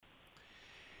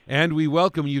And we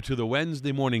welcome you to the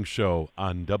Wednesday morning show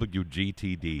on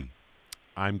WGTD.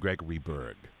 I'm Gregory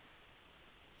Berg.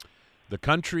 The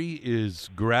country is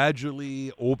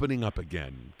gradually opening up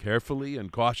again, carefully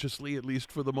and cautiously, at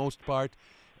least for the most part,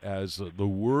 as the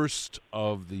worst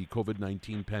of the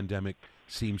COVID-19 pandemic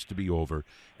seems to be over.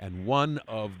 And one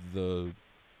of the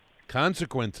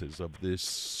consequences of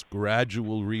this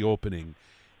gradual reopening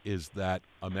is that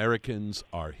Americans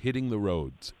are hitting the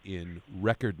roads in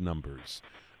record numbers.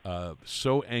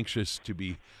 So anxious to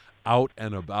be out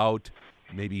and about,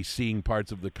 maybe seeing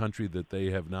parts of the country that they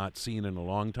have not seen in a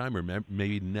long time or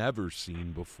maybe never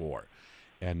seen before.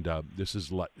 And this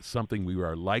is something we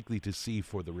are likely to see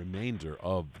for the remainder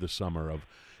of the summer of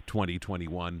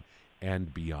 2021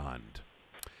 and beyond.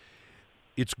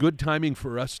 It's good timing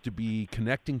for us to be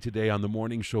connecting today on the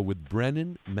morning show with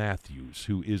Brennan Matthews,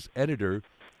 who is editor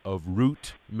of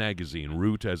Route magazine,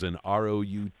 Route as in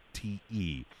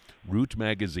R-O-U-T-E. Route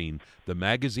magazine, the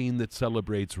magazine that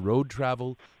celebrates road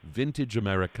travel, vintage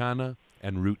Americana,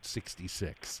 and Route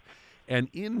 66. And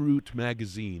in Route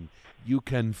magazine, you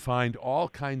can find all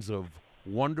kinds of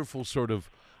wonderful sort of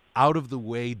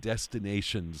out-of-the-way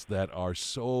destinations that are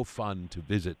so fun to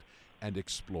visit and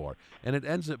explore. And it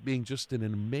ends up being just an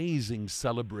amazing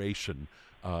celebration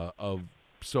of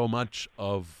so much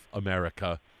of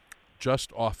America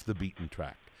just off the beaten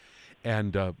track.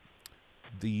 And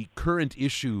the current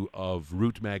issue of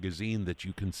Route magazine that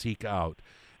you can seek out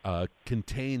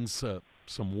contains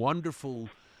some wonderful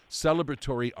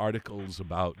celebratory articles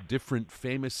about different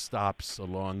famous stops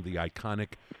along the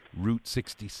iconic Route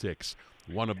 66,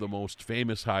 one of the most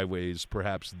famous highways,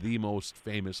 perhaps the most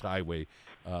famous highway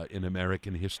in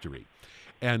American history.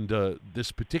 And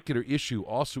this particular issue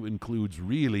also includes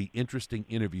really interesting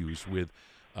interviews with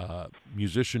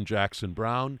musician Jackson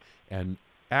Browne and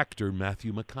actor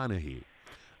Matthew McConaughey,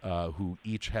 who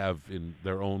each have, in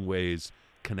their own ways,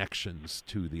 connections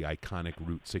to the iconic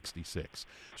Route 66.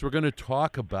 So we're going to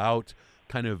talk about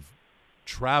kind of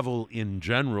travel in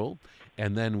general,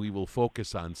 and then we will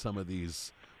focus on some of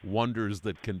these wonders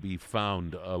that can be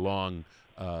found along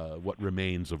what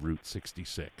remains of Route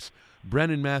 66.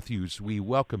 Brennan Matthews, we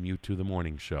welcome you to the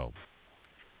morning show.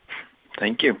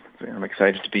 Thank you. I'm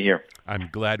excited to be here. I'm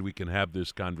glad we can have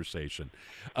this conversation.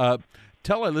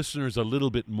 Tell our listeners a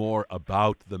little bit more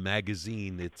about the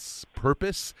magazine, its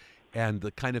purpose, and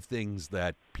the kind of things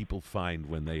that people find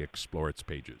when they explore its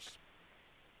pages.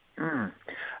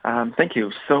 Thank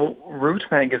you. So Route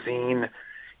magazine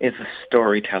is a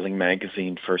storytelling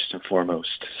magazine first and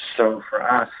foremost. So for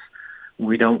us,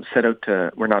 we don't set out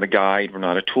to, we're not a guide, we're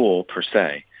not a tool per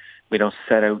se. We don't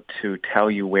set out to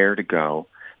tell you where to go.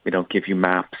 We don't give you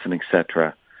maps and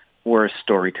etc. We're a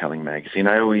storytelling magazine.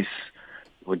 I always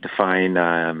would define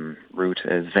Route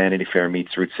as Vanity Fair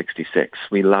meets Route 66.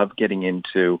 We love getting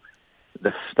into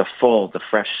the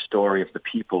fresh story of the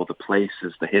people, the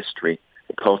places, the history,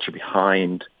 the culture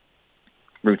behind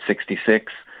Route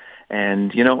 66.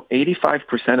 And,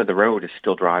 85% of the road is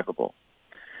still drivable.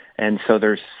 And so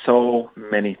there's so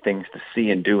many things to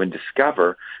see and do and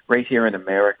discover right here in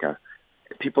America.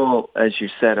 People, as you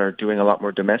said, are doing a lot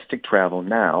more domestic travel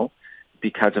now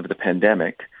because of the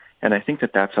pandemic. And I think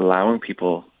that that's allowing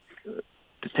people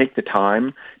to take the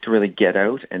time to really get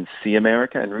out and see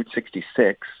America. And Route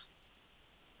 66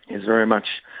 is very much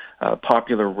a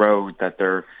popular road that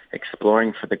they're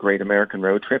exploring for the Great American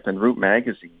Road Trip. And Route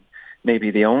magazine may be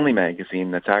the only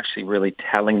magazine that's actually really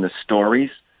telling the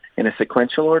stories in a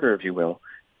sequential order, if you will,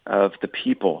 of the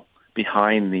people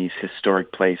behind these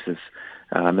historic places.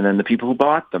 And then the people who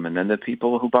bought them, and then the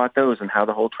people who bought those, and how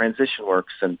the whole transition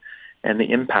works, and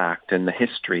the impact and the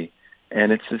history.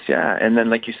 And it's just, and then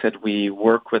like you said, we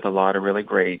work with a lot of really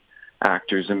great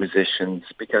actors and musicians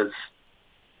because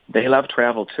they love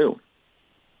travel too.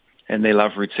 And they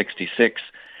love Route 66.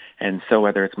 And so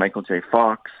whether it's Michael J.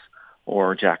 Fox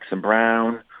or Jackson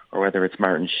Browne, or whether it's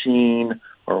Martin Sheen,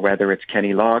 or whether it's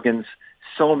Kenny Loggins,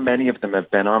 so many of them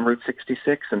have been on Route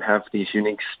 66 and have these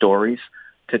unique stories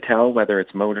to tell, whether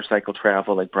it's motorcycle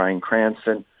travel like Bryan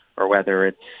Cranston, or whether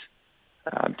it's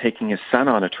taking his son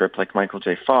on a trip like Michael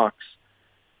J. Fox.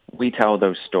 We tell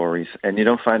those stories, and you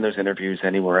don't find those interviews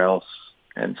anywhere else.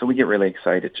 And so we get really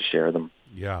excited to share them.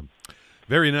 Yeah,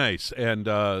 very nice. And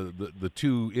the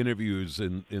two interviews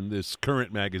in this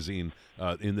current magazine,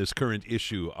 in this current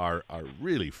issue, are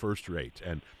really first rate.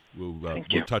 And we'll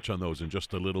touch on those in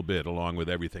just a little bit, along with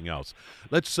everything else.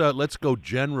 Let's go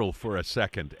general for a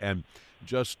second and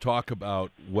just talk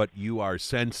about what you are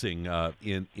sensing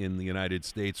in the United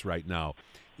States right now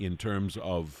in terms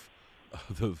of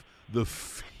the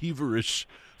feverish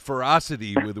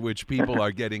ferocity with which people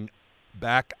are getting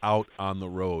back out on the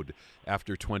road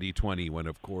after 2020, when,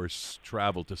 of course,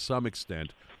 travel to some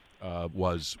extent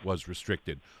was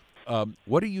restricted.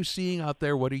 What are you seeing out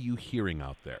there? What are you hearing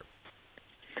out there?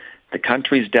 The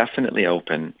country's definitely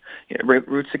open.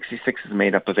 Route 66 is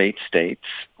made up of 8 states,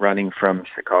 running from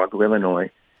Chicago,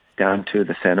 Illinois, down to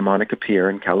the Santa Monica Pier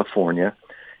in California,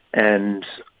 and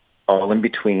all in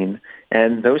between.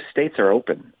 And those states are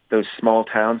open. Those small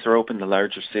towns are open. The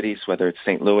larger cities, whether it's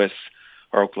St. Louis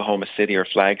or Oklahoma City or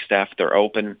Flagstaff, they're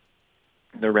open.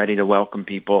 They're ready to welcome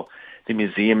people. The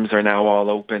museums are now all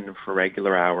open for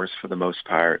regular hours for the most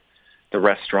part. The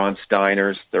restaurants,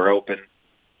 diners, they're open.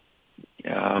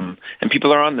 And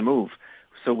people are on the move.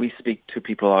 So we speak to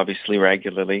people obviously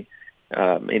regularly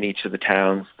in each of the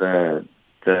towns, the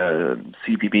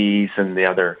CBBs and the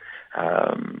other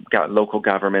local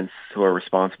governments who are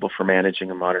responsible for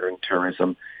managing and monitoring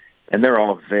tourism. And they're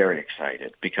all very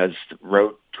excited because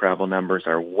road travel numbers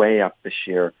are way up this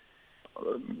year,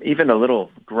 even a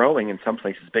little growing in some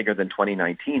places, bigger than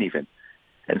 2019 even.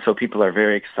 And so people are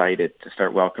very excited to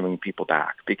start welcoming people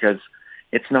back because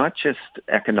it's not just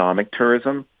economic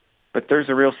tourism, but there's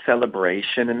a real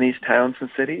celebration in these towns and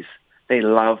cities. They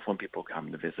love when people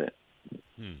come to visit.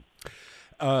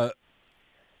 I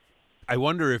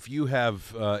wonder if you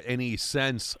have any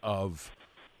sense of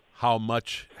how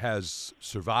much has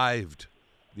survived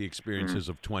the experiences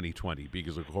of 2020,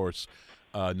 because, of course,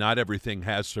 not everything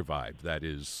has survived. That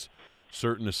is,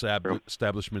 certain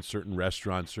establishments, certain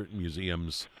restaurants, certain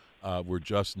museums were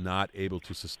just not able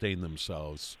to sustain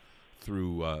themselves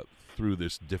through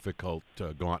this difficult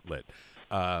gauntlet.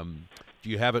 Do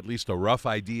you have at least a rough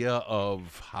idea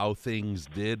of how things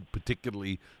did,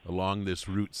 particularly along this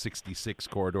Route 66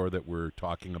 corridor that we're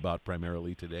talking about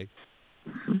primarily today?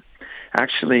 Mm-hmm.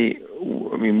 Actually,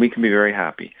 I mean, we can be very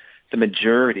happy. The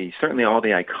majority, certainly all the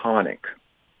iconic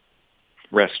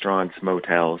restaurants,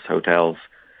 motels, hotels,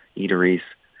 eateries,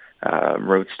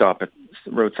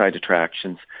 roadside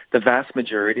attractions, the vast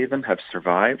majority of them have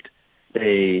survived.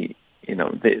 They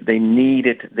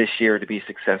needed this year to be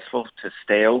successful to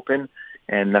stay open,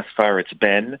 and thus far it's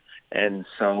been. And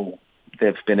so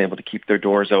they've been able to keep their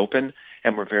doors open,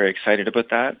 and we're very excited about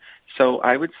that. So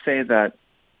I would say that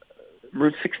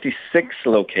Route 66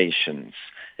 locations,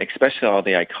 especially all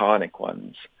the iconic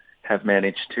ones, have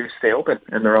managed to stay open,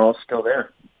 and they're all still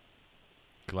there.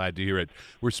 Glad to hear it.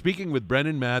 We're speaking with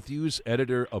Brennan Matthews,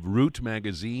 editor of Route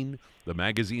Magazine, the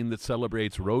magazine that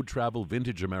celebrates road travel,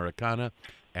 vintage Americana,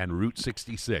 and Route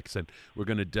 66. And we're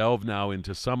going to delve now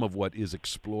into some of what is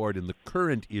explored in the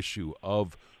current issue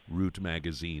of Route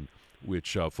Magazine,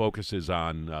 which focuses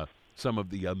on some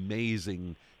of the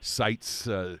amazing sights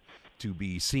to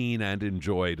be seen and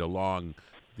enjoyed along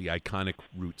the iconic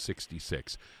Route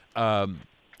 66.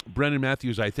 Brennan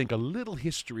Matthews, I think a little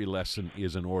history lesson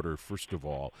is in order, first of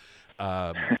all.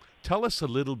 Tell us a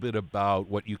little bit about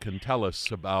what you can tell us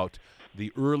about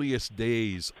the earliest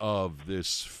days of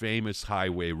this famous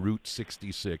highway, Route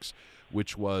 66,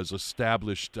 which was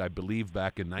established, I believe,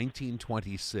 back in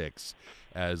 1926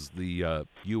 as the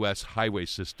U.S. highway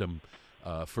system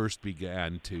first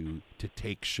began to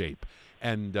take shape.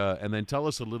 And then tell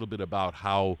us a little bit about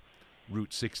how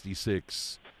Route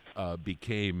 66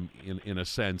 became, in a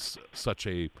sense, such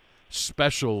a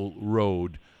special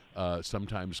road,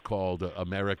 sometimes called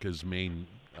America's main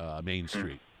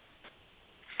street.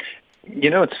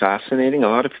 You know, it's fascinating. A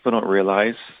lot of people don't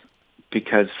realize,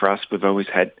 because for us, we've always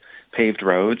had paved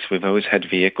roads. We've always had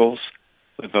vehicles.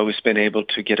 We've always been able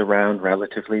to get around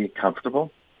relatively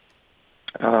comfortable.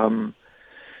 But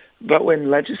when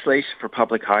legislation for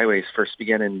public highways first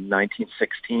began in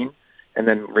 1916, and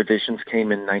then revisions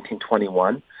came in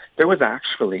 1921, there was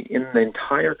actually, in the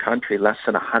entire country, less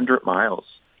than 100 miles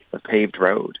of paved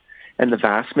road. And the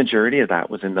vast majority of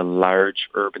that was in the large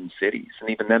urban cities.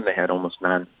 And even then, they had almost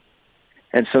none.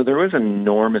 And so there was an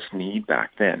enormous need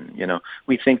back then. You know,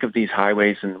 we think of these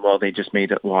highways and, well, they just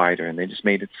made it wider and they just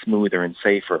made it smoother and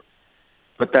safer.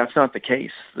 But that's not the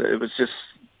case. It was just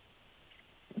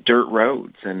dirt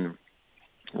roads and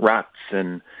ruts.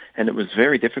 And it was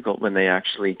very difficult when they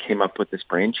actually came up with this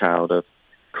brainchild of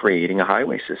creating a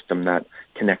highway system that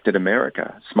connected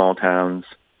America, small towns,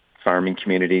 farming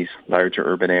communities, larger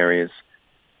urban areas,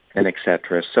 and et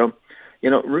cetera. So, you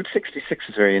know, Route 66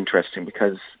 is very interesting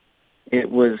because it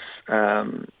was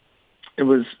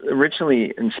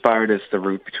originally inspired as the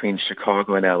route between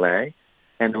Chicago and L.A.,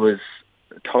 and it was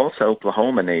Tulsa,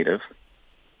 Oklahoma native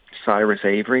Cyrus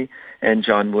Avery and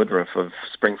John Woodruff of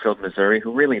Springfield, Missouri,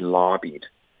 who really lobbied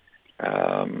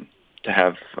to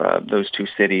have those two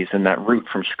cities and that route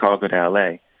from Chicago to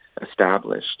L.A.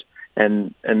 established.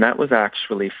 And that was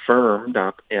actually firmed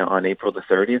up on April the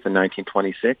 30th in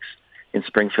 1926 in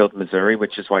Springfield, Missouri,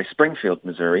 which is why Springfield,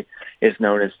 Missouri is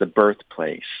known as the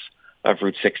birthplace of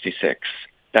Route 66.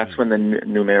 That's when the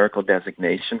numerical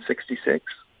designation 66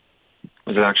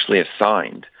 was actually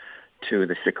assigned to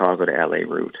the Chicago to LA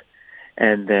route.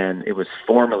 And then it was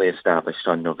formally established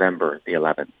on November the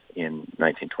 11th in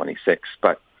 1926.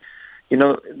 But,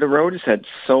 the road has had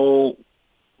so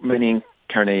many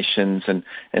incarnations.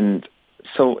 And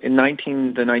so in the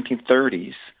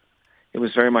 1930s, it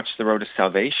was very much the road of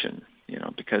salvation,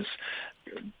 because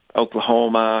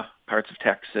Oklahoma, parts of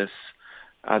Texas,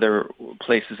 other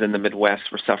places in the Midwest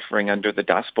were suffering under the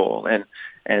Dust Bowl,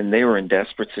 and they were in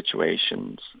desperate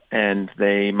situations, and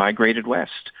they migrated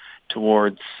west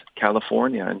towards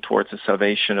California and towards the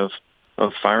salvation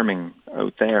of farming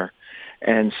out there.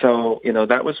 And so,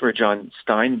 that was where John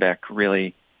Steinbeck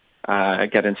really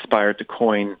got inspired to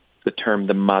coin the term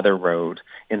the Mother Road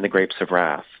in the Grapes of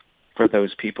Wrath for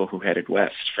those people who headed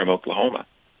west from Oklahoma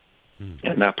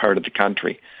and that part of the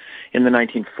country. In the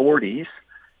 1940s,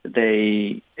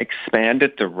 they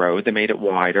expanded the road. They made it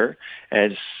wider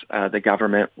as the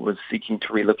government was seeking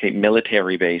to relocate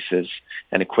military bases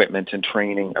and equipment and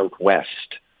training out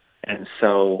west. And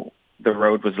so the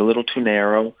road was a little too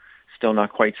narrow, still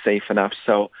not quite safe enough.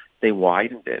 So they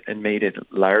widened it and made it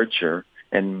larger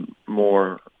and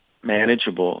more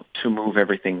manageable to move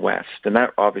everything west. And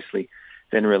that obviously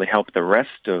then really helped the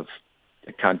rest of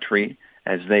the country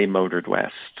as they motored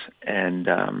west and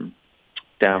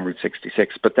down Route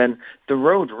 66. But then the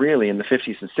road really in the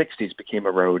 50s and 60s became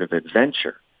a road of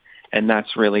adventure. And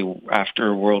that's really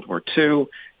after World War II,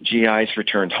 GIs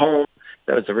returned home.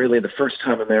 That was really the first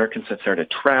time Americans had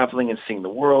started traveling and seeing the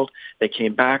world. They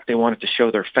came back. They wanted to show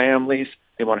their families.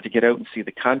 They wanted to get out and see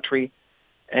the country.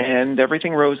 And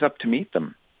everything rose up to meet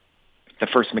them. The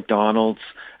first McDonald's,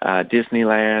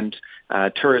 Disneyland,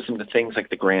 tourism to things like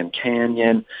the Grand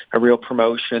Canyon, a real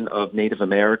promotion of Native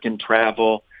American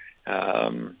travel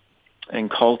and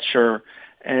culture.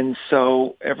 And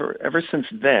so ever since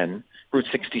then, Route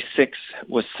 66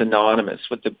 was synonymous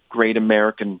with the great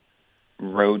American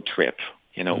road trip,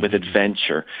 with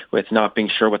adventure, with not being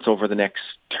sure what's over the next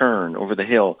turn, over the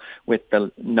hill, with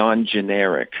the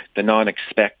non-generic, the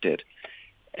non-expected.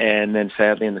 And then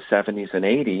sadly in the 70s and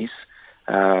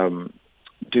 80s,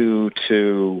 due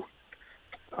to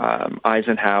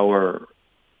Eisenhower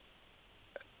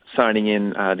signing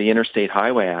in the Interstate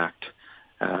Highway Act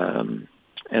and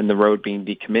the road being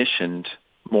decommissioned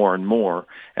more and more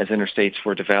as interstates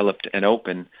were developed and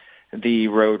open, the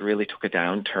road really took a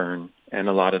downturn and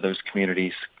a lot of those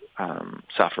communities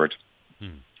suffered.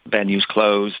 Venues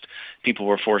closed, people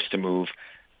were forced to move,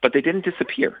 but they didn't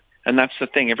disappear. And that's the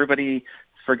thing. Everybody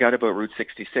forgot about Route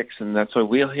 66, and that's why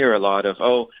we'll hear a lot of,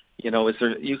 is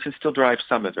there? You can still drive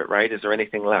some of it, right? Is there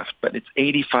anything left? But it's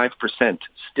 85%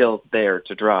 still there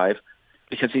to drive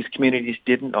because these communities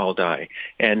didn't all die.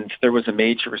 And there was a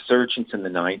major resurgence in the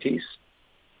 90s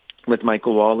with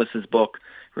Michael Wallace's book,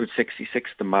 Route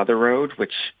 66, The Mother Road,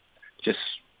 which just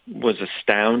was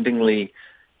astoundingly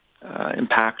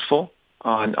impactful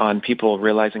on people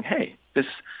realizing, hey, this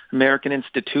American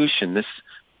institution, this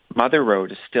Mother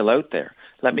Road is still out there.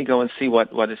 Let me go and see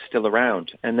what is still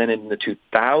around. And then in the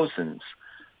 2000s,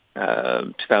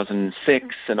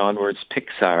 2006 and onwards,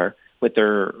 Pixar, with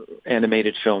their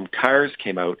animated film Cars,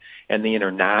 came out, and the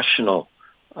international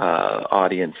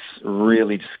audience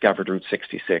really discovered Route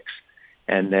 66.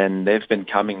 And then they've been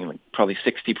coming, probably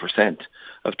 60%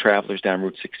 of travelers down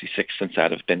Route 66 since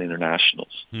that have been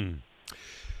internationals.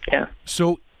 Yeah.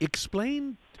 So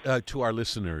explain to our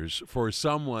listeners, for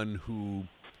someone who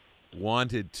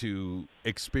wanted to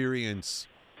experience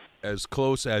as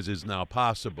close as is now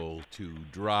possible to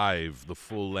drive the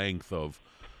full length of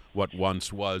what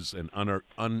once was an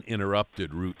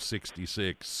uninterrupted Route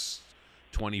 66,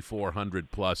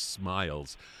 2,400 plus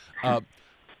miles.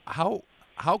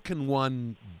 How can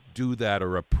one do that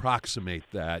or approximate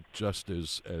that just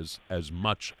as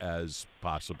much as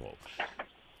possible?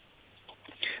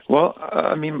 Well,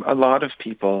 a lot of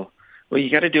people, you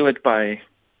got to do it by,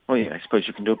 I suppose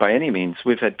you can do it by any means.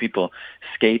 We've had people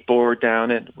skateboard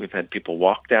down it. We've had people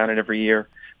walk down it every year.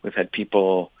 We've had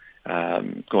people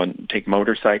go and take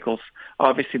motorcycles.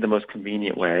 Obviously, the most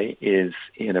convenient way is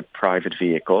in a private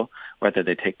vehicle, whether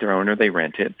they take their own or they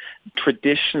rent it.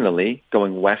 Traditionally,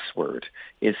 going westward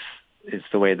is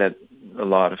the way that a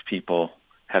lot of people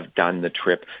have done the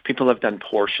trip. People have done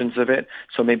portions of it,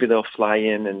 so maybe they'll fly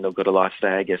in and they'll go to Las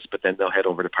Vegas, but then they'll head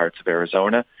over to parts of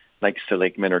Arizona, like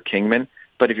Seligman or Kingman.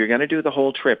 But if you're going to do the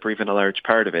whole trip or even a large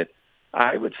part of it,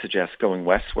 I would suggest going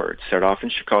westward. Start off in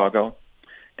Chicago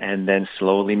and then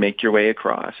slowly make your way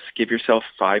across. Give yourself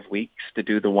 5 weeks to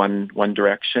do the one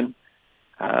direction,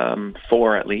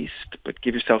 4 at least, but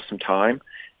give yourself some time.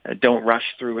 Don't rush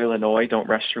through Illinois. Don't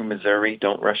rush through Missouri.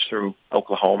 Don't rush through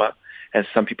Oklahoma, as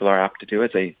some people are apt to do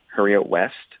as they hurry out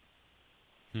west.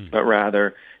 But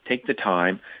rather take the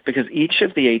time, because each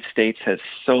of the 8 states has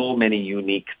so many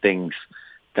unique things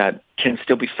that can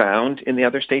still be found in the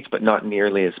other states, but not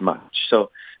nearly as much.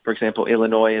 So, for example,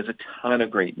 Illinois has a ton of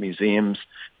great museums,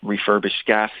 refurbished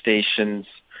gas stations,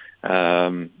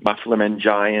 Buffalo Men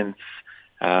Giants,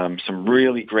 some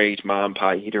really great mom and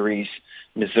pop eateries.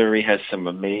 Missouri has some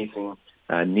amazing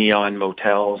neon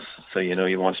motels, so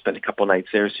you want to spend a couple nights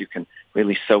there so you can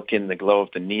really soak in the glow of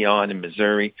the neon in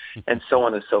Missouri, and so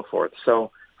on and so forth.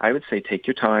 So I would say take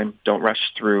your time. Don't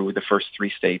rush through the first 3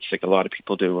 states like a lot of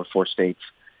people do, or 4 states.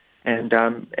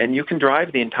 And you can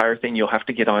drive the entire thing. You'll have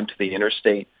to get onto the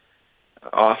interstate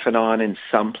off and on in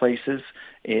some places.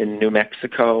 In New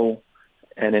Mexico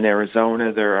and in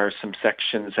Arizona, there are some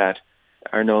sections that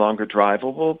are no longer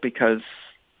drivable because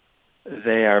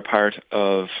they are part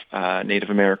of Native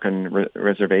American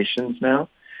reservations now,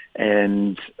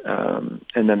 and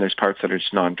then there's parts that are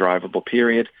just non-drivable,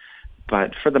 period.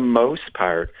 But for the most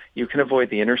part, you can avoid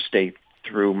the interstate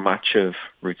through much of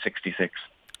Route 66.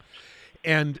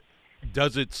 And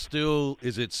is it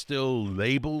still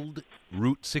labeled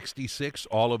Route 66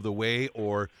 all of the way,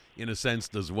 or in a sense,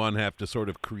 does one have to sort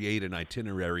of create an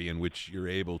itinerary in which you're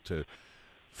able to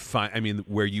find,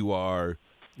 where you are,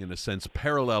 in a sense,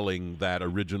 paralleling that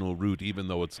original route, even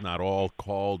though it's not all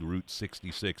called Route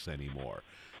 66 anymore?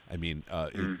 Do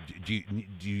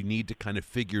you need to kind of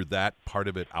figure that part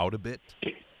of it out a bit?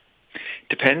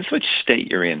 Depends which state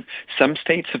you're in. Some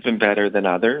states have been better than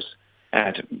others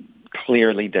at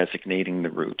clearly designating the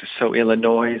route. So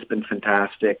Illinois has been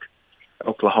fantastic.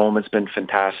 Oklahoma's been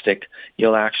fantastic.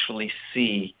 You'll actually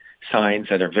see signs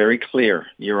that are very clear.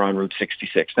 You're on Route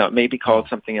 66. Now, it may be called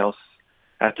something else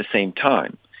at the same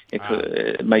time.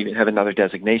 It might have another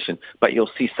designation, but you'll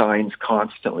see signs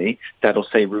constantly that'll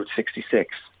say Route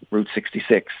 66, Route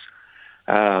 66.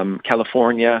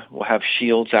 California will have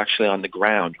shields actually on the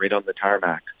ground, right on the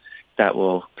tarmac, that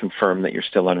will confirm that you're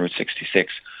still on Route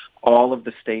 66. All of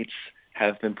the states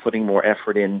have been putting more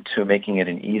effort into making it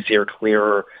an easier,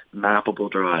 clearer, mappable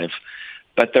drive.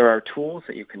 But there are tools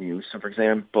that you can use. So, for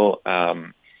example,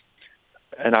 an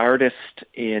artist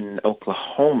in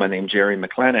Oklahoma named Jerry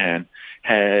McClanahan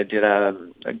did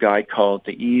a guide called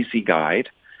the Easy Guide,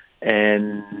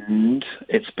 and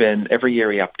it's been every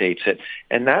year he updates it,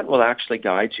 and that will actually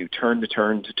guide you turn to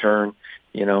turn to turn.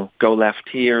 Go left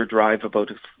here, drive about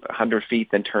 100 feet,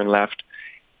 then turn left.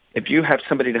 If you have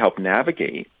somebody to help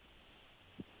navigate,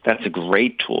 that's a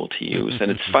great tool to use, and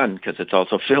it's fun because it's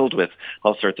also filled with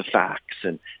all sorts of facts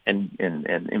and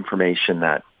information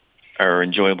that are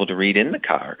enjoyable to read in the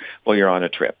car while you're on a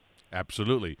trip.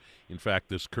 Absolutely. In fact,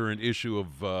 this current issue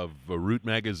of Route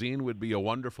Magazine would be a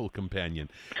wonderful companion.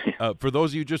 For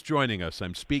those of you just joining us,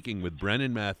 I'm speaking with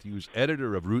Brennan Matthews,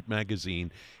 editor of Route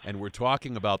Magazine, and we're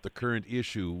talking about the current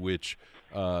issue, which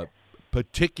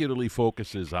particularly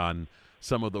focuses on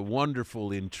some of the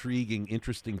wonderful, intriguing,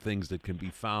 interesting things that can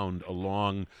be found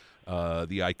along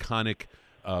the iconic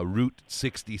Route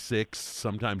 66,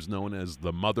 sometimes known as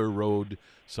the Mother Road,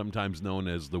 sometimes known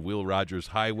as the Will Rogers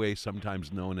Highway,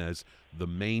 sometimes known as the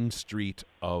Main Street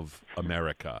of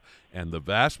America. And the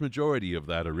vast majority of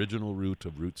that original route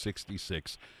of Route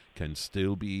 66 can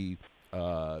still be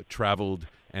traveled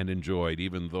and enjoyed,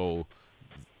 even though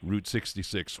Route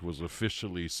 66 was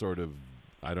officially sort of,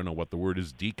 I don't know what the word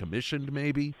is, decommissioned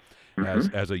maybe,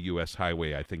 as a U.S.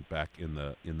 highway, I think back in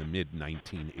the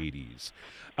mid-1980s.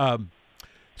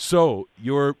 So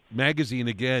your magazine,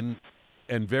 again,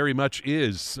 and very much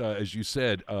is, as you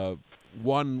said,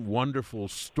 one wonderful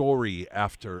story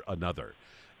after another.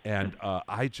 And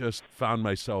I just found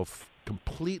myself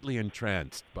completely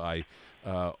entranced by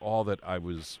all that I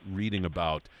was reading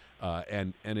about.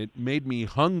 And it made me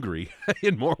hungry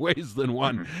in more ways than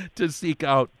one to seek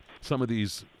out some of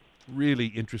these really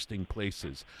interesting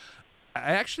places.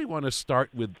 I actually want to start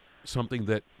with something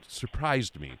that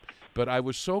surprised me, but I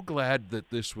was so glad that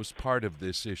this was part of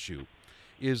this issue,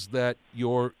 is that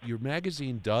your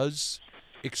magazine does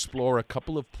explore a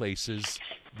couple of places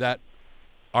that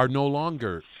are no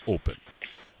longer open,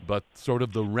 but sort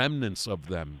of the remnants of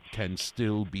them can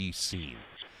still be seen.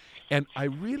 And I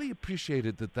really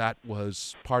appreciated that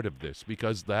was part of this,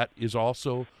 because that is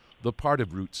also the part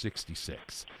of Route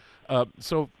 66.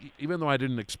 So even though I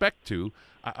didn't expect to,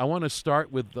 I want to start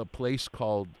with a place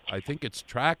called, I think it's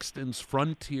Traxton's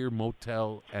Frontier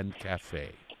Motel and Cafe,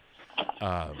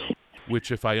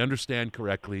 which, if I understand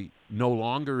correctly, no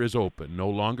longer is open, no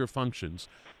longer functions,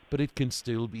 but it can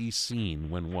still be seen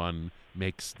when one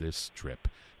makes this trip.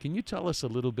 Can you tell us a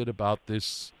little bit about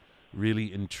this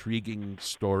really intriguing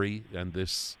story and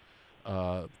this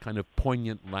kind of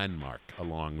poignant landmark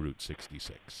along Route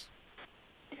 66?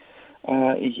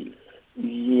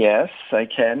 Yes, I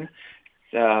can.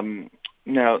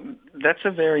 Now, that's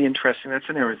a very interesting. That's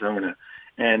in Arizona,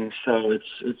 and so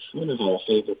it's one of our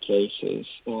favorite places.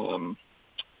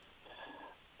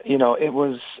 It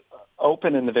was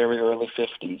open in the very early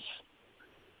 50s,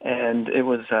 and it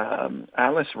was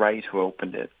Alice Wright who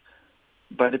opened it.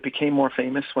 But it became more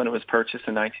famous when it was purchased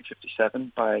in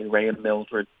 1957 by Ray and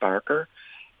Mildred Barker,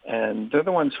 and they're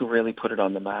the ones who really put it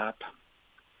on the map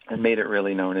and made it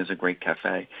really known as a great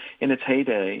cafe. In its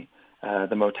heyday,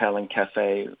 the Motel and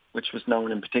Cafe, which was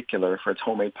known in particular for its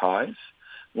homemade pies,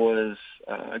 was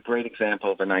a great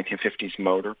example of a 1950s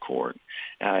motor court.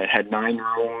 It had 9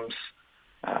 rooms.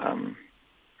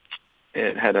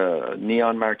 It had a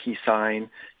neon marquee sign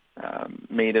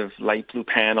made of light blue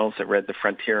panels that read the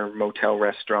Frontier Motel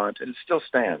Restaurant. And it still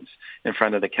stands in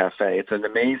front of the cafe. It's an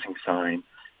amazing sign.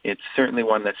 It's certainly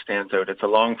one that stands out. It's a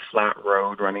long, flat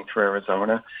road running through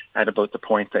Arizona at about the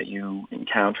point that you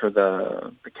encounter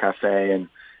the cafe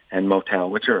and motel,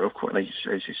 which are, of course,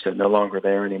 as you said, no longer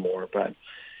there anymore. But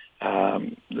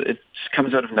it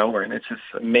comes out of nowhere, and it's this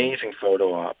amazing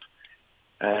photo op.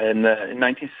 In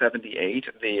 1978,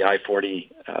 the I-40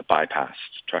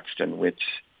 bypassed Truxtun, which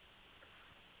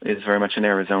is very much an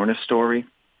Arizona story,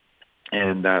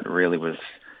 and that really was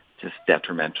just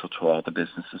detrimental to all the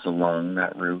businesses along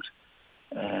that route.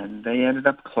 And they ended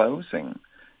up closing.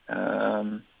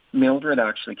 Mildred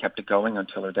actually kept it going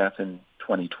until her death in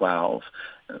 2012.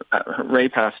 Ray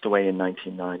passed away in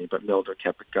 1990, but Mildred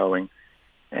kept it going.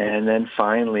 And then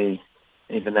finally,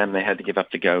 even then, they had to give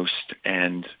up the ghost,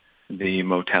 and the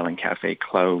Motel and Cafe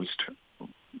closed,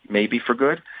 maybe for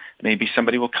good. Maybe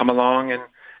somebody will come along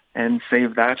and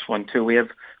save that one too. We have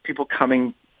people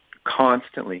coming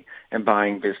constantly and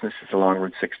buying businesses along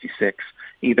Route 66,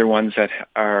 either ones that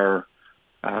are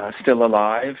still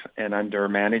alive and under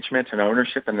management and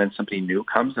ownership, and then somebody new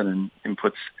comes and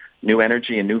puts new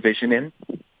energy and new vision in,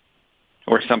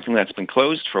 or something that's been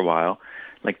closed for a while,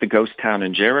 like the ghost town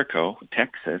in Jericho,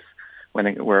 Texas,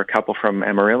 where a couple from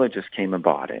Amarillo just came and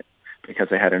bought it because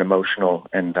they had an emotional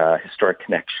and historic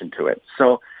connection to it.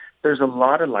 So there's a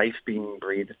lot of life being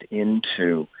breathed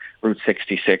into Route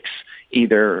 66,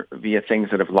 either via things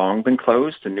that have long been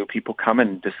closed and new people come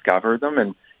and discover them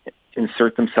and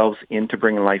insert themselves into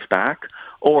bringing life back,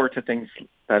 or to things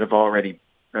that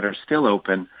are still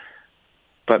open,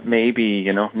 but maybe,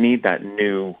 need that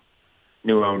new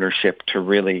ownership to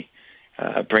really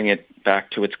bring it back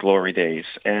to its glory days.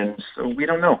 And so we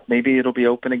don't know. Maybe it'll be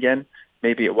open again.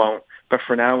 Maybe it won't. But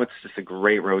for now, it's just a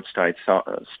great roadside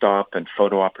stop and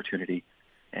photo opportunity.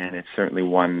 And it's certainly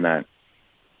one that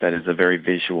is a very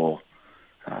visual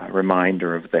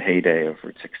reminder of the heyday of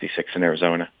Route 66 in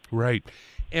Arizona. Right.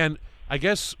 And I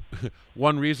guess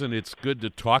one reason it's good to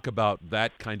talk about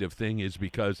that kind of thing is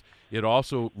because it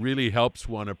also really helps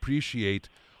one appreciate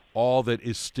all that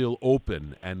is still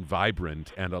open and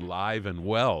vibrant and alive and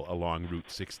well along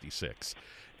Route 66.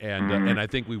 And I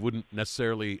think we wouldn't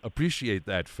necessarily appreciate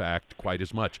that fact quite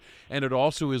as much. And it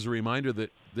also is a reminder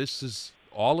that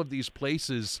all of these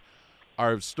places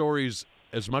are stories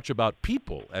as much about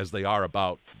people as they are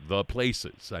about the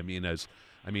places.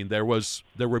 There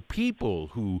were people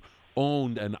who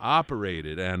owned and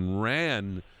operated and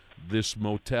ran this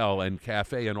motel and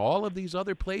cafe and all of these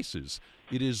other places.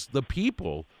 It is the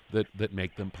people that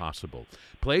make them possible.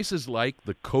 Places like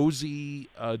the Cozy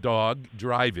Dog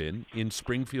Drive-In in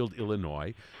Springfield,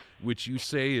 Illinois, which you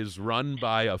say is run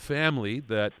by a family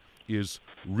that is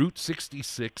Route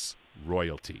 66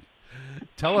 royalty.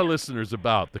 Tell our listeners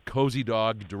about the Cozy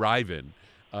Dog Drive-In,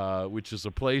 which is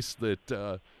a place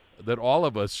that all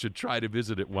of us should try to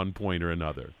visit at one point or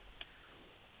another.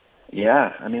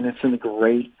 Yeah, it's in the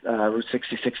great Route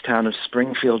 66 town of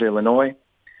Springfield, Illinois.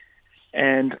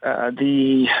 And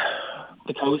the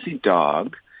Cozy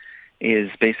Dog is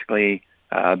basically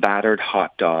a battered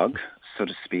hot dog, so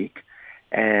to speak.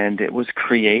 And it was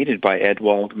created by Ed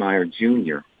Waldmeyer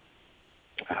Jr.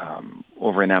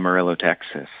 Over in Amarillo,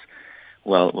 Texas.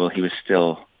 Well, he was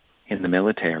still in the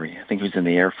military. I think he was in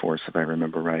the Air Force, if I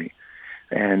remember right.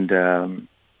 And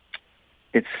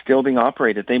it's still being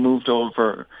operated. They moved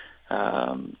over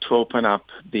to open up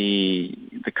the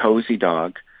Cozy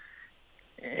Dog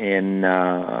in,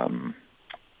 I'm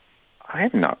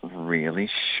not really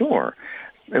sure.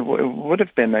 It would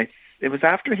have been, it was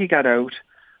after he got out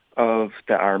of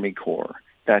the Army Corps.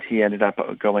 that he ended up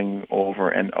going over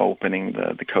and opening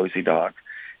the Cozy Dog.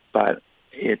 But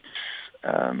it's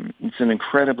an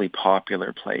incredibly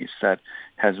popular place that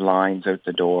has lines out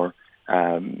the door.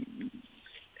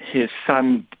 His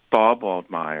son, Bob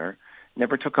Waldmeyer,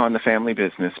 never took on the family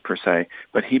business per se,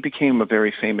 but he became a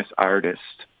very famous artist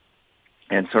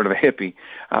and sort of a hippie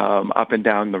up and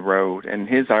down the road. And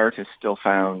his art is still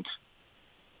found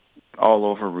all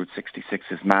over Route 66,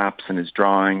 his maps and his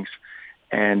drawings.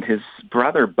 And his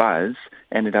brother, Buzz,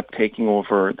 ended up taking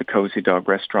over the Cozy Dog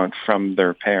restaurant from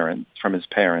his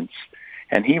parents.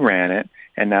 And he ran it,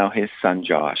 and now his son,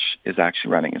 Josh, is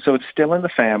actually running it. So it's still in the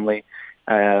family.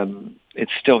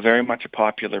 It's still very much a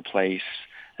popular place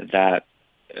that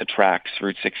attracts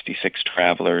Route 66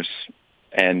 travelers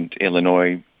and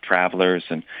Illinois travelers,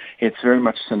 and it's very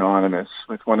much synonymous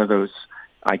with one of those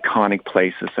iconic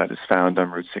places that is found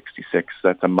on Route 66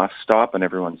 that's a must-stop on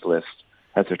everyone's list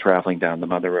as they're traveling down the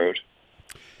Mother Road.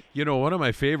 You know, one of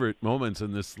my favorite moments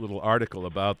in this little article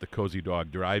about the Cozy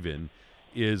Dog Drive-In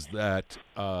is that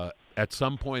at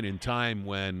some point in time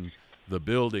when the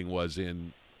building was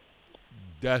in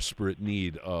desperate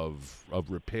need of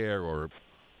repair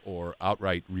or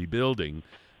outright rebuilding,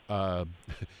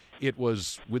 it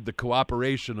was with the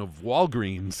cooperation of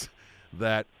Walgreens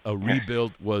that a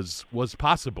rebuild was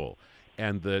possible,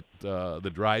 and that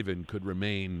the drive-in could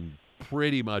remain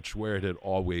pretty much where it had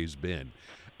always been.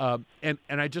 And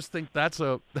I just think that's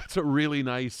a really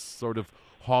nice sort of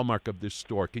hallmark of this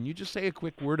store. Can you just say a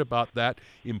quick word about that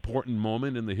important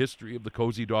moment in the history of the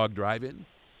Cozy Dog Drive-In?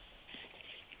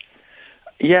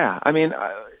 Yeah, I mean,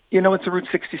 it's a Route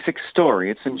 66 story.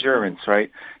 It's endurance,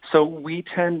 right? So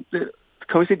the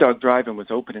Cozy Dog Drive-In was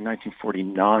opened in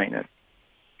 1949,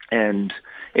 and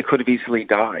it could have easily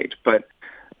died. But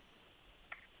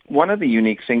one of the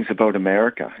unique things about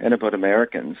America and about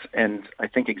Americans, and I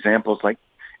think examples like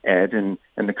Ed and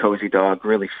the Cozy Dog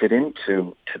really fit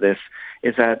into this,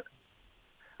 is that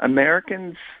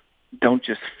Americans don't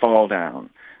just fall down.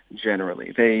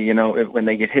 Generally, they, when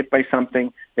they get hit by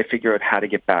something, they figure out how to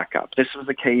get back up. This was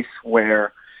a case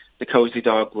where the Cozy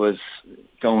Dog was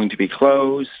going to be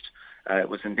closed, it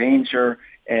was in danger,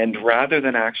 and rather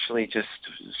than actually just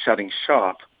shutting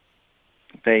shop,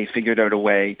 they figured out a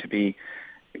way to be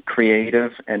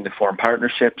creative and to form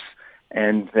partnerships,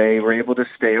 and they were able to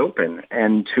stay open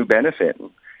and to benefit.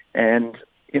 And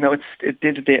it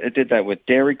did that with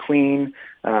Dairy Queen,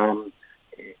 and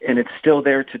it's still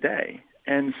there today.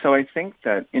 And so I think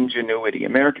that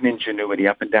American ingenuity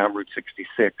up and down Route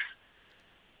 66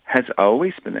 has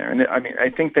always been there. And I mean,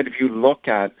 I think that if you look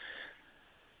at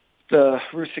the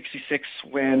Route 66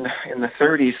 when in the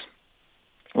 30s,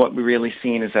 what we really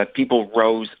seen is that people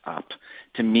rose up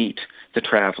to meet the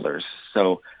travelers.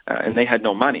 So, and they had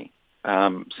no money.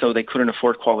 So they couldn't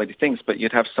afford quality things, but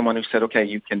you'd have someone who said, okay,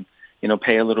 you can,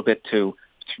 pay a little bit to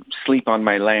sleep on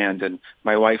my land, and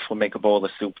my wife will make a bowl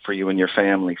of soup for you and your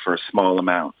family for a small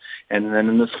amount. And then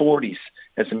in the 40s,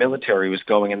 as the military was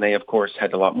going, and they, of course,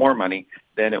 had a lot more money,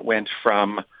 then it went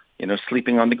from,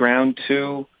 sleeping on the ground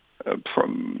to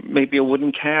maybe a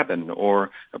wooden cabin,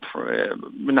 or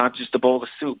not just a bowl of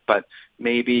soup, but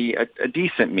maybe a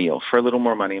decent meal for a little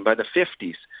more money. And by the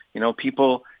 50s,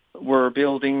 people were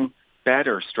building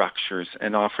better structures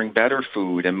and offering better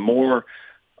food and more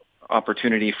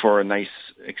opportunity for a nice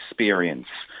experience,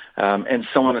 and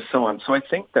so on and so on. So I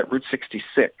think that Route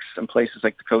 66 and places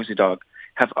like the Cozy Dog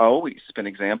have always been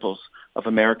examples of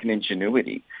American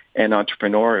ingenuity and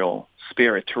entrepreneurial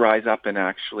spirit to rise up and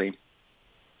actually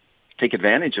take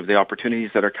advantage of the opportunities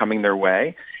that are coming their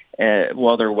way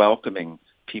while they're welcoming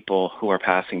people who are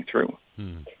passing through.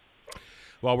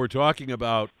 While we're talking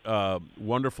about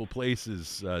wonderful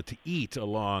places to eat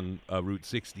along Route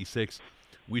 66,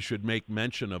 we should make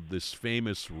mention of this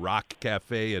famous Rock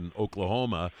Cafe in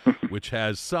Oklahoma, which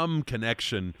has some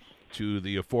connection to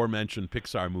the aforementioned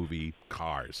Pixar movie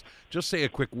Cars. Just say a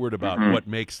quick word about what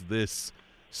makes this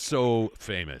so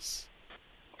famous.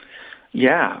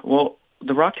 Yeah, well,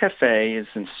 the Rock Cafe is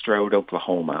in Strode,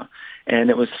 Oklahoma, and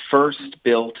it was first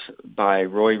built by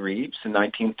Roy Reeves in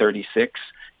 1936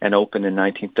 and opened in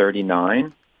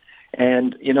 1939.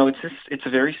 And, it's a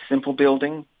very simple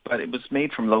building, but it was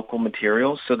made from local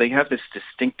materials, so they have this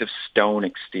distinctive stone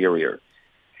exterior.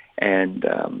 And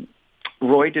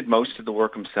Roy did most of the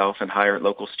work himself and hired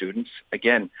local students.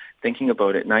 Again, thinking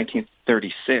about it,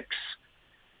 1936,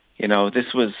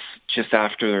 this was just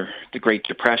after the Great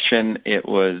Depression. It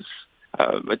was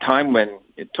a time when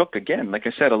it took, again, like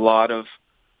I said, a lot of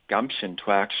gumption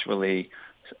to actually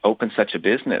open such a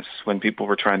business when people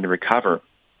were trying to recover.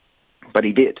 But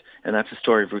he did, and that's the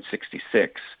story of Route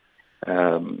 66.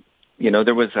 It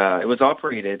was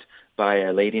operated by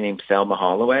a lady named Thelma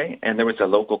Holloway, and there was a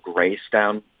local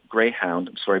Greyhound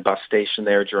bus station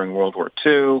there during World War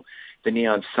II. The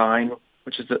neon sign,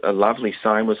 which is a lovely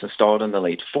sign, was installed in the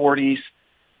late 40s.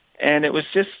 And it was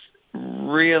just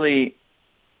really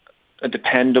a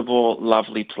dependable,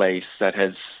 lovely place that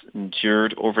has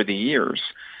endured over the years.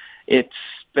 It's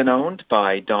been owned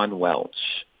by Dawn Welch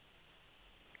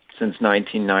since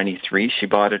 1993. She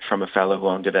bought it from a fellow who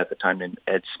owned it at the time named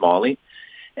Ed Smalley.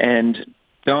 And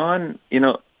Dawn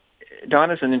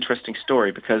is an interesting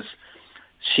story because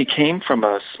she came from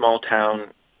a small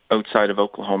town outside of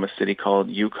Oklahoma City called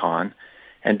Yukon,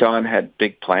 and Dawn had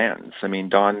big plans. I mean,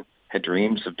 Dawn had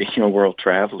dreams of being a world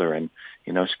traveler, and,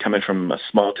 you know, she's coming from a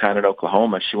small town in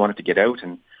Oklahoma. She wanted to get out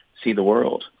and see the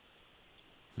world.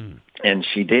 And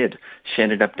she did. She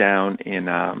ended up down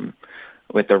in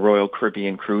with the Royal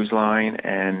Caribbean Cruise Line,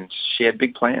 and she had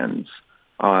big plans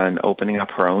on opening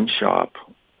up her own shop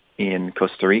in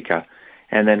Costa Rica.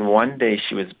 And then one day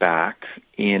she was back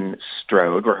in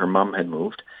Stroud, where her mom had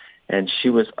moved, and she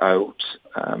was out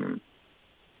on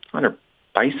her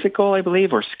bicycle, I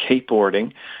believe, or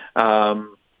skateboarding,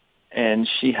 and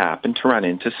she happened to run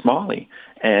into Smalley.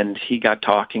 And he got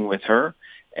talking with her,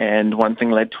 and one thing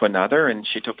led to another, and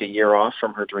she took a year off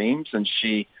from her dreams, and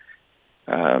she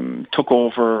took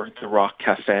over the Rock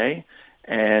Cafe,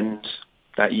 and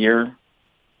that year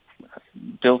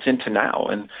built into now.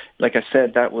 And like I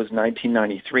said, that was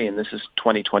 1993, and this is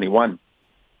 2021.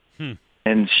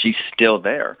 And she's still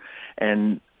there.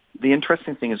 And the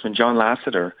interesting thing is when John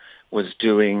Lasseter was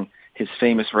doing his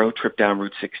famous road trip down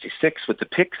Route 66 with the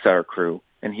Pixar crew,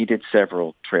 and he did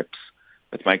several trips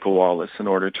with Michael Wallace in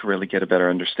order to really get a better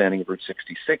understanding of Route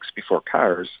 66 before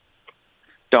cars,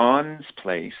 Dawn's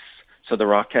place, so the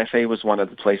Rock Cafe was one of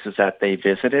the places that they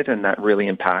visited, and that really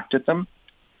impacted them.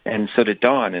 And so did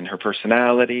Dawn and her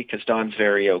personality, because Dawn's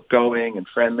very outgoing and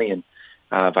friendly and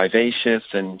vivacious,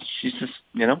 and she's just,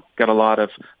 you know, got a lot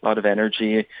of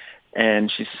energy,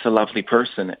 and she's just a lovely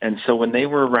person. And so when they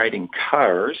were writing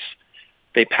Cars,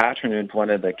 they patterned one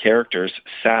of the characters,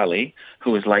 Sally,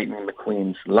 who was Lightning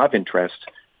McQueen's love interest,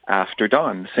 after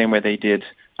Dawn, the same way they did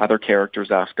other characters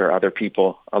after other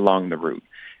people along the route.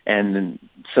 And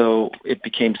so it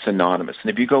became synonymous.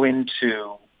 And if you go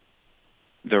into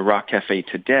the Rock Cafe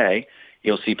today,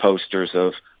 you'll see posters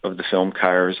of the film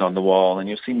Cars on the wall, and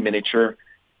you'll see miniature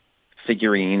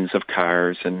figurines of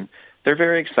cars, and they're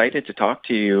very excited to talk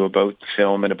to you about the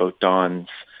film and about Dawn's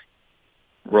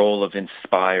role of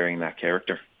inspiring that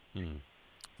character.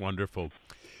 Wonderful.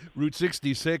 Route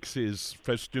 66 is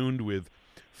festooned with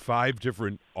 5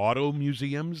 different auto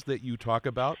museums that you talk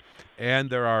about, and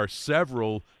there are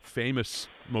several famous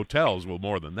motels, well,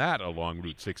 more than that, along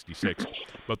Route 66,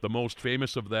 but the most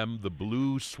famous of them, the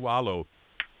Blue Swallow,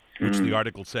 which the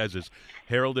article says is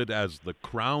heralded as the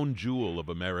crown jewel of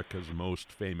America's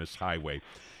most famous highway.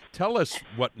 Tell us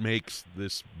what makes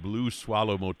this Blue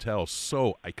Swallow Motel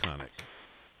so iconic.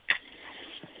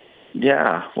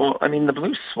 Yeah, well, I mean, the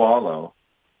Blue Swallow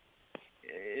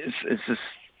is just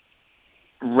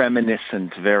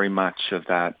reminiscent very much of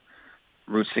that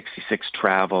Route 66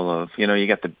 travel of, you know, you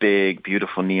got the big,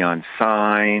 beautiful neon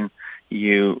sign.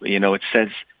 You know, it says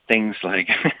things like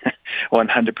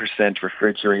 100%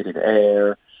 refrigerated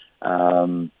air.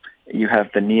 You have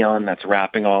the neon that's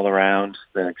wrapping all around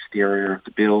the exterior of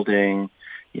the building.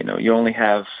 You know, you only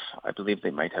have, I believe they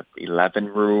might have 11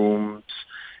 rooms,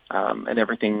 and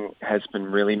everything has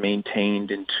been really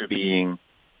maintained into being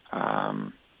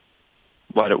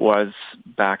what it was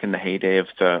back in the heyday of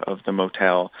the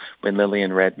motel when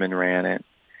Lillian Redman ran it.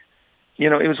 You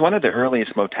know, it was one of the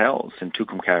earliest motels in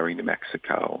Tucumcari, New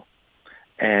Mexico.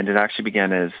 And it actually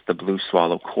began as the Blue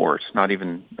Swallow Court, not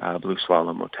even Blue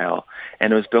Swallow Motel.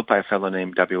 And it was built by a fellow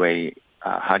named W.A.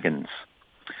 Huggins.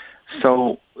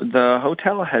 So the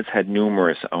hotel has had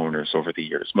numerous owners over the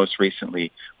years. Most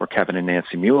recently were Kevin and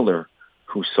Nancy Mueller,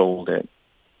 who sold it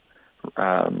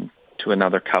to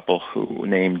another couple who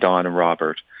named Don and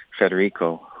Robert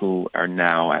Federico, who are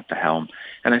now at the helm.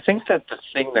 And I think that the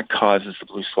thing that causes the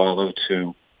Blue Swallow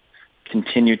to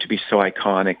continue to be so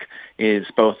iconic is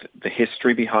both the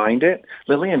history behind it.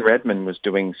 Lillian Redman was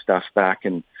doing stuff back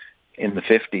in the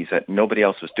 50s that nobody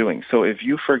else was doing. So if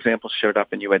you, for example, showed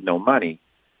up and you had no money,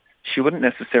 she wouldn't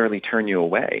necessarily turn you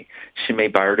away. She may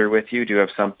barter with you. Do you have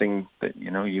something that, you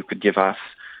know, you could give us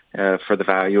for the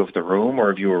value of the room?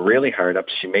 Or if you were really hard up,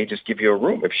 she may just give you a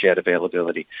room if she had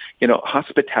availability. You know,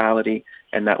 hospitality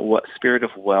and that spirit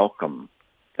of welcome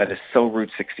that is so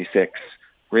Route 66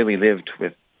 really lived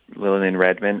with Lillian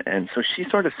Redman. And so she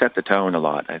sort of set the tone a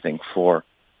lot, I think, for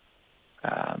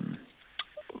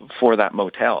that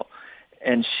motel.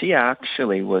 And she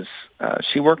actually was,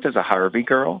 she worked as a Harvey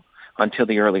girl until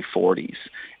the early 40s.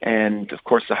 And of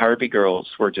course, the Harvey girls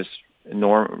were just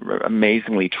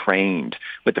amazingly trained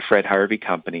with the Fred Harvey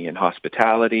Company in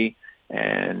hospitality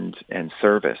and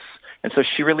service. And so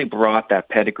she really brought that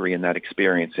pedigree and that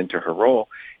experience into her role.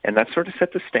 And that sort of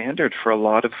set the standard for a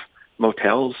lot of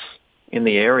motels in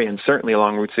the area and certainly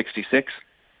along Route 66.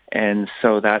 And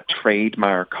so that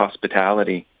trademark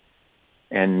hospitality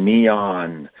and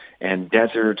neon and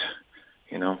desert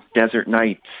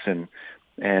nights and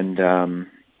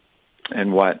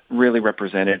what really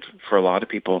represented for a lot of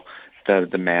people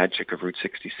the magic of Route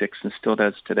 66 and still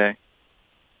does today.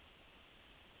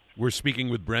 We're speaking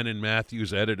with Brennan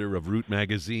Matthews, editor of Route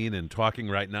Magazine, and talking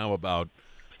right now about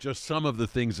just some of the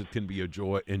things that can be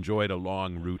enjoyed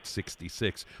along Route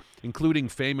 66, including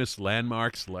famous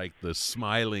landmarks like the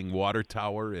Smiling Water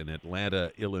Tower in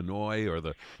Atlanta, Illinois, or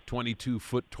the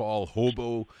 22-foot-tall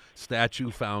hobo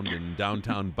statue found in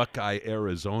downtown Buckeye,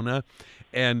 Arizona,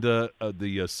 and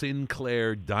the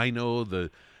Sinclair Dino, the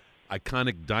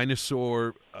iconic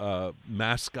dinosaur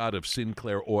mascot of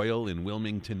Sinclair Oil in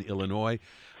Wilmington, Illinois.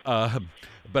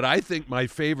 But I think my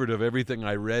favorite of everything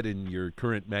I read in your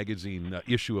current magazine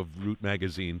issue of Route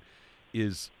Magazine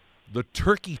is the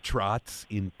turkey trots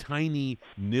in tiny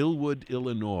Nillwood,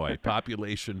 Illinois,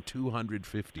 population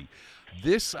 250.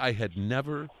 This I had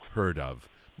never heard of.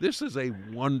 This is a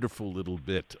wonderful little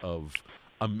bit of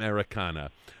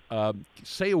Americana.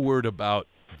 Say a word about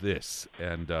this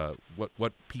and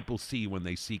what people see when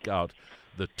they seek out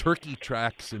the turkey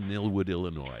tracks in Nillwood,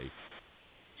 Illinois.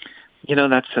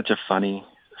 That's such a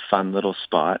fun little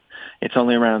spot. It's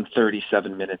only around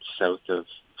 37 minutes south of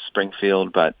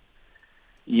Springfield, but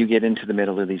you get into the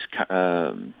middle of these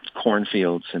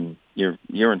cornfields, and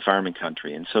you're in farming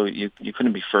country, and so you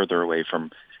couldn't be further away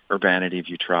from urbanity if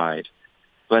you tried.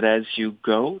 But as you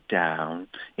go down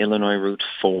Illinois Route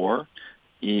 4,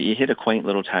 you hit a quaint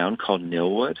little town called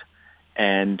Nillwood,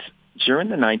 and during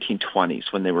the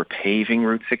 1920s, when they were paving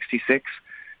Route 66,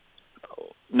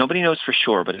 nobody knows for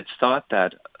sure, but it's thought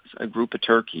that a group of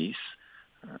turkeys,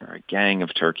 or a gang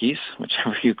of turkeys,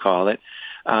 whichever you call it,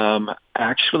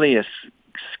 actually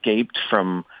escaped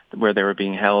from where they were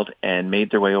being held and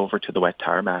made their way over to the wet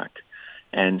tarmac.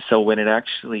 And so when it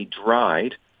actually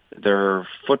dried, their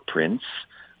footprints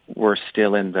were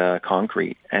still in the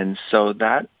concrete. And so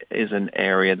that is an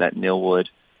area that Nillwood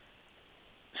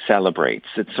celebrates.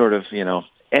 It's sort of,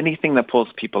 anything that pulls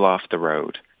people off the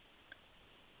road,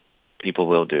 people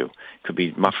will do. It could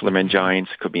be Mufflerman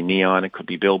Giants, it could be neon, it could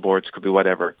be billboards, it could be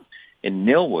whatever. In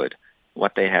Nillwood,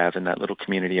 what they have in that little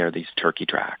community are these turkey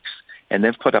tracks. And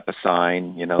they've put up a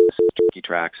sign, turkey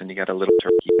tracks, and you got a little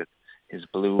turkey with his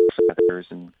blue feathers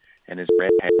and his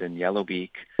red head and yellow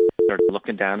beak, sort of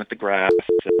looking down at the grass,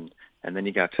 and then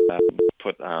you got to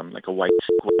put like a white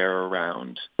square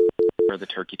around where the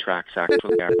turkey tracks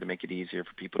actually are to make it easier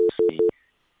for people to see.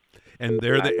 And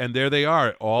there they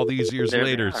are, all these years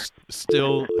later,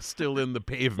 still in the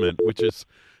pavement, which is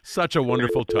such a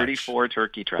wonderful touch. 34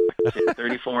 turkey tracks,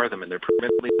 34 of them, and they're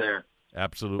permanently there.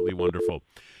 Absolutely wonderful.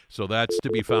 So that's to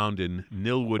be found in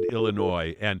Nillwood,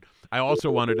 Illinois. And I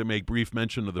also wanted to make brief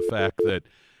mention of the fact that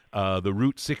the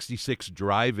Route 66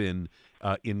 drive-in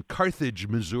in Carthage,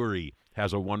 Missouri,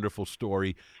 has a wonderful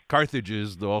story. Carthage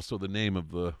is also the name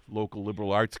of the local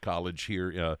liberal arts college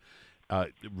here,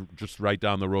 just right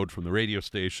down the road from the radio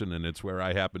station, and it's where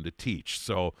I happen to teach.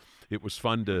 So it was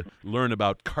fun to learn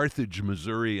about Carthage,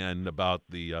 Missouri, and about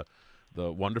the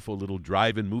wonderful little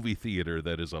drive-in movie theater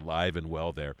that is alive and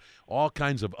well there. All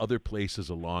kinds of other places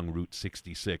along Route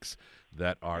 66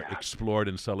 that are explored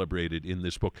and celebrated in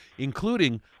this book,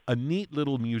 including a neat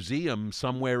little museum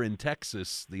somewhere in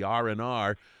Texas, the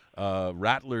R&R,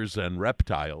 Rattlers and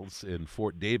Reptiles in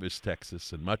Fort Davis,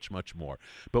 Texas, and much, much more.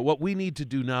 But what we need to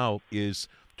do now is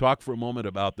talk for a moment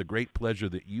about the great pleasure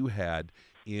that you had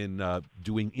in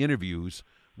doing interviews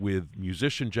with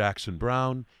musician Jackson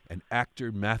Browne and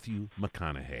actor Matthew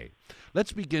McConaughey.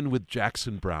 Let's begin with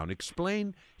Jackson Browne.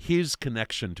 Explain his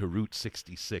connection to Route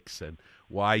 66 and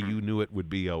why you knew it would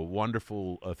be a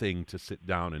wonderful thing to sit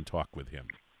down and talk with him.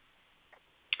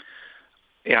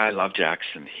 Yeah, I love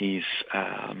Jackson. He's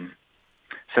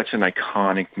such an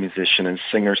iconic musician and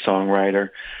singer-songwriter.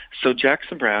 So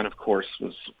Jackson Browne, of course,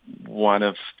 was one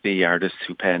of the artists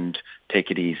who penned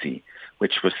Take It Easy,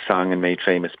 which was sung and made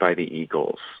famous by the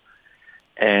Eagles.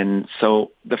 And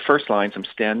so the first lines, I'm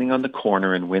standing on the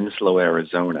corner in Winslow,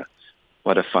 Arizona.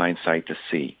 What a fine sight to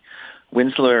see.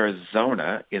 Winslow,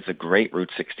 Arizona is a great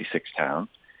Route 66 town.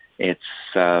 It's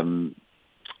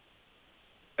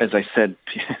as I said,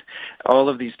 all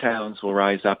of these towns will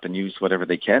rise up and use whatever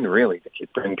they can, really, to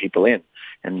bring people in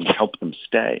and help them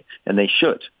stay. And they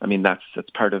should. I mean, that's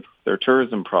part of their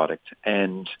tourism product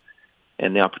and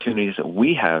the opportunities that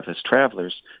we have as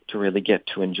travelers to really get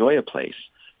to enjoy a place.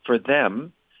 For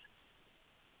them,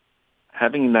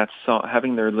 having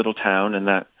their little town and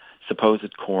that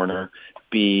supposed corner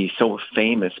be so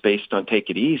famous based on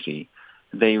Take It Easy,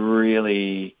 they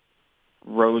really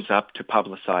rose up to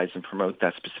publicize and promote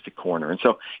that specific corner. And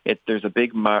so there's a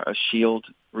big shield,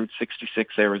 Route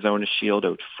 66 Arizona shield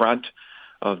out front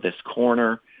of this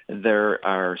corner. There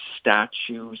are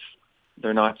statues.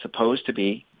 They're not supposed to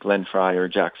be Glenn Frey or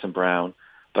Jackson Browne,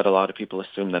 but a lot of people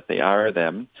assume that they are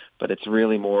them. But it's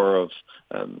really more of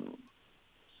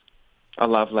a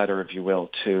love letter, if you will,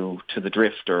 to the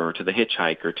drifter or to the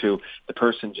hitchhiker, to the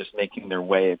person just making their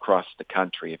way across the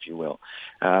country, if you will.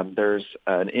 There's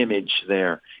an image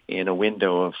there in a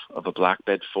window of a black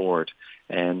bed Ford.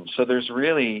 And so there's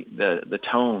really the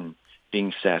tone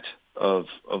being set of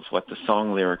what the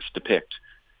song lyrics depict.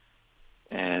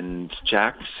 And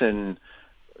Jackson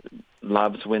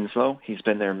loves Winslow. He's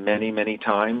been there many, many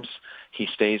times. He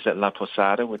stays at La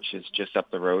Posada, which is just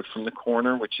up the road from the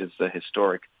corner, which is the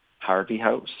historic Harvey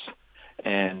House,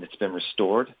 and it's been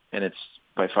restored, and it's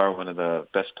by far one of the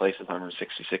best places on Route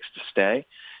 66 to stay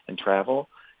and travel.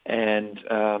 And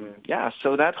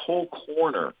so that whole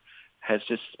corner has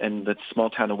and the small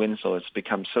town of Winslow has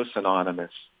become so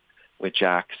synonymous with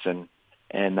Jackson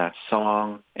and that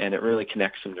song, and it really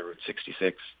connects him to Route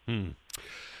 66.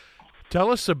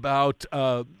 Tell us about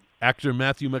actor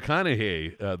Matthew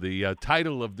McConaughey. The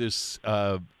title of this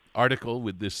article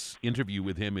with this interview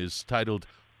with him is titled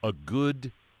A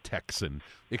Good Texan.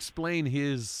 Explain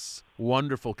his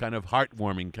wonderful kind of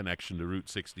heartwarming connection to Route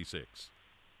 66.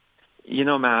 You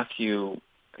know, Matthew,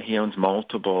 he owns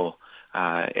multiple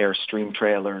Airstream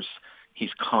trailers.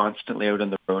 He's constantly out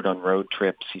on the road on road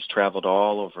trips. He's traveled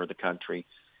all over the country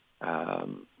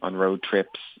on road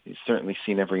trips. He's certainly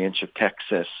seen every inch of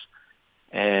Texas.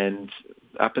 And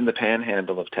up in the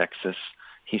panhandle of Texas,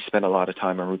 he spent a lot of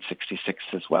time on Route 66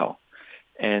 as well.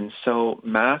 And so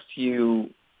Matthew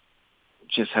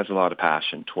just has a lot of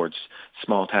passion towards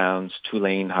small towns,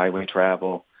 two-lane highway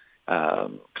travel,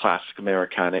 classic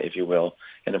Americana, if you will.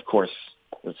 And of course,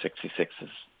 Route 66 is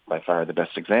by far the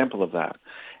best example of that.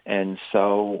 And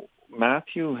so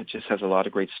Matthew just has a lot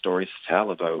of great stories to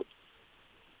tell about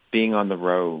being on the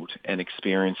road and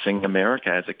experiencing America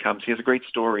as it comes. He has a great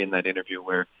story in that interview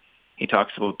where he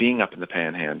talks about being up in the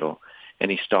Panhandle,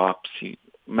 and he stops.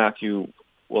 Matthew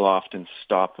will often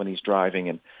stop when he's driving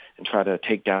and try to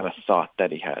take down a thought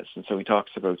that he has. And so he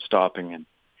talks about stopping, and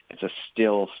it's a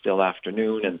still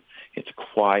afternoon, and it's a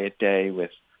quiet day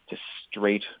with just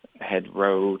straight ahead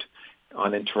road,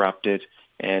 uninterrupted,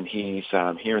 and he's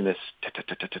hearing this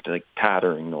like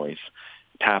tapping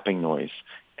noise,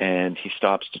 and he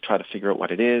stops to try to figure out what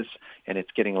it is, and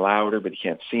it's getting louder, but he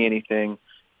can't see anything,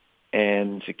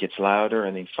 and it gets louder,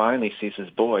 and he finally sees his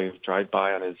boy drive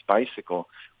by on his bicycle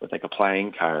with like a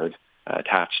playing card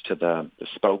attached to the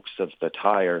spokes of the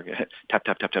tire, tap,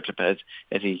 tap, tap, tap, tap,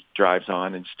 as he drives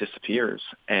on and disappears.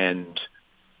 And,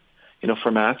 you know,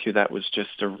 for Matthew, that was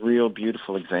just a real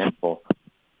beautiful example,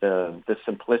 the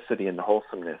simplicity and the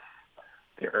wholesomeness,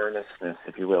 the earnestness,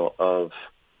 if you will, of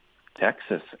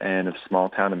Texas and of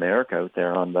small-town America out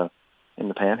there in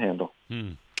the Panhandle.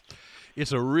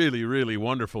 It's a really, really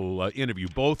wonderful interview.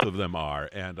 Both of them are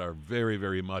very,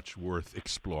 very much worth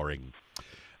exploring.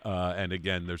 And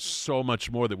again, there's so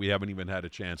much more that we haven't even had a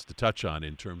chance to touch on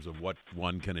in terms of what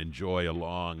one can enjoy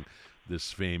along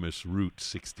this famous Route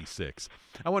 66.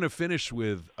 I want to finish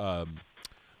with a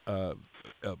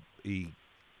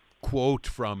quote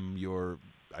from your,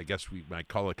 I guess we might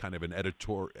call it kind of an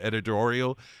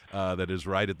editorial that is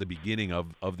right at the beginning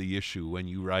of the issue when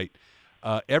you write,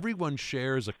 everyone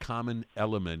shares a common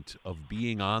element of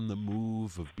being on the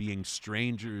move, of being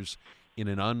strangers in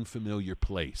an unfamiliar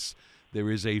place. There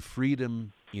is a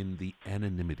freedom in the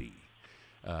anonymity.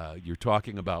 You're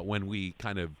talking about when we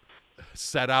kind of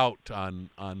set out on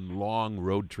long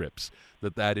road trips,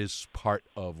 that is part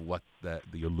of what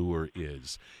the allure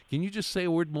is. Can you just say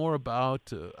a word more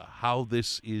about how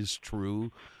this is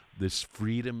true, this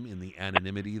freedom in the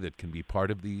anonymity that can be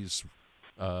part of these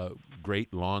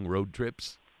great long road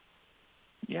trips?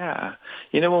 Yeah.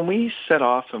 You know, when we set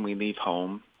off and we leave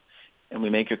home and we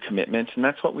make a commitment, and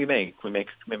that's what we make. We make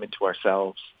a commitment to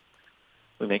ourselves.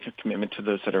 We make a commitment to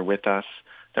those that are with us,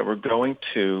 that we're going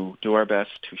to do our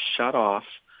best to shut off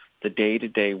the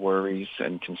day-to-day worries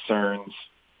and concerns,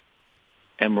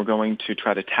 and we're going to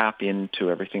try to tap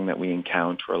into everything that we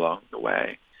encounter along the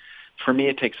way. for me,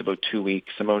 it takes about 2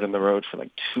 weeks. I'm out on the road for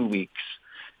like 2 weeks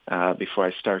before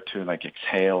I start to like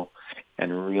exhale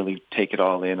and really take it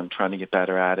all in. I'm trying to get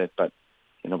better at it, but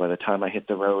by the time I hit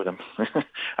the road,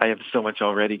 I have so much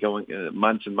already going,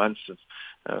 months and months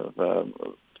of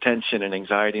tension and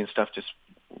anxiety and stuff, just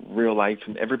real life,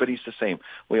 and everybody's the same.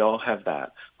 We all have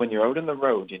that. When you're out on the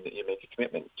road, you make a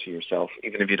commitment to yourself,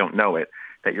 even if you don't know it,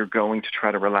 that you're going to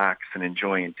try to relax and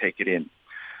enjoy and take it in.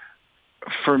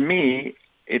 For me,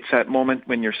 it's that moment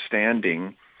when you're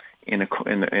standing in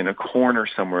a corner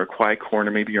somewhere, a quiet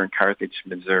corner. Maybe you're in Carthage,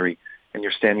 Missouri, and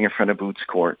you're standing in front of Boots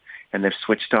Court, and they've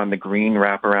switched on the green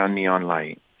wraparound neon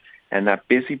light. And that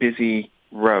busy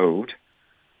road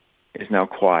is now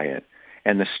quiet.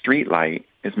 And the street light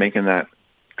is making that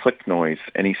click noise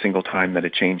any single time that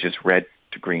it changes red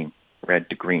to green.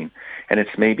 And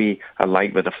it's maybe a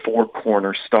light with a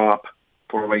four-way stop,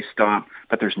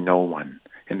 but there's no one.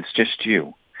 And it's just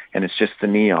you. And it's just the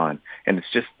neon. And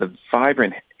it's just the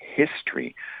vibrant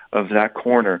history of that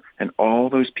corner and all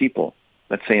those people,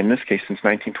 let's say in this case since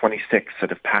 1926, that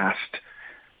have passed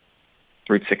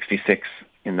Route 66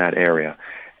 in that area.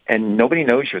 And nobody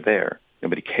knows you're there.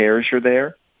 Nobody cares you're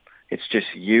there. It's just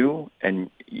you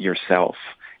and yourself.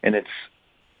 And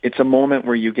it's a moment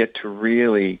where you get to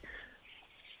really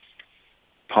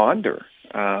ponder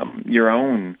your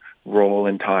own role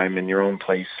in time and your own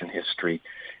place in history.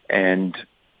 And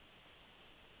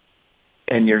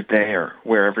you're there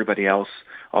where everybody else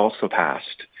also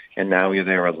passed. And now you're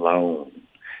there alone.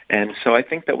 And so I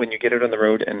think that when you get out on the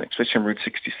road, and especially on Route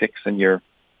 66, and you're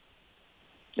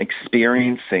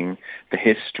experiencing the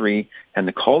history and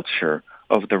the culture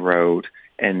of the road,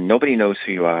 and nobody knows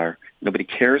who you are, nobody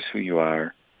cares who you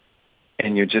are,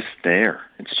 and you're just there.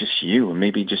 It's just you, and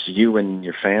maybe just you and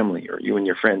your family, or you and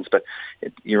your friends, but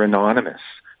you're anonymous.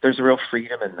 There's a real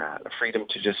freedom in that, a freedom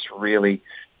to just really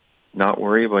not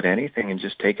worry about anything and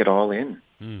just take it all in.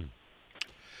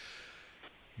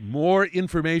 More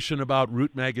information about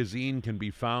Root Magazine can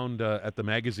be found at the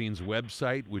magazine's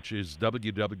website, which is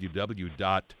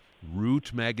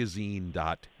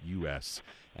www.rootmagazine.us.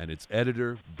 And its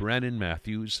editor, Brennan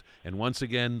Matthews. And once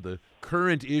again, the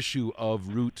current issue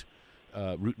of Root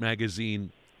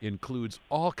Magazine includes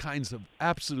all kinds of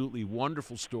absolutely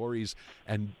wonderful stories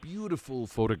and beautiful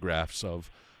photographs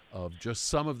of just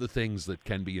some of the things that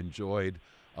can be enjoyed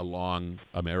along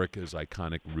America's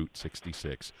iconic Route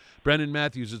 66. Brennan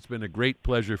Matthews, it's been a great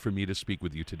pleasure for me to speak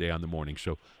with you today on The Morning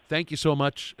Show. Thank you so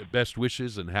much. Best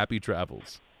wishes and happy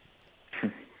travels.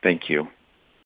 Thank you.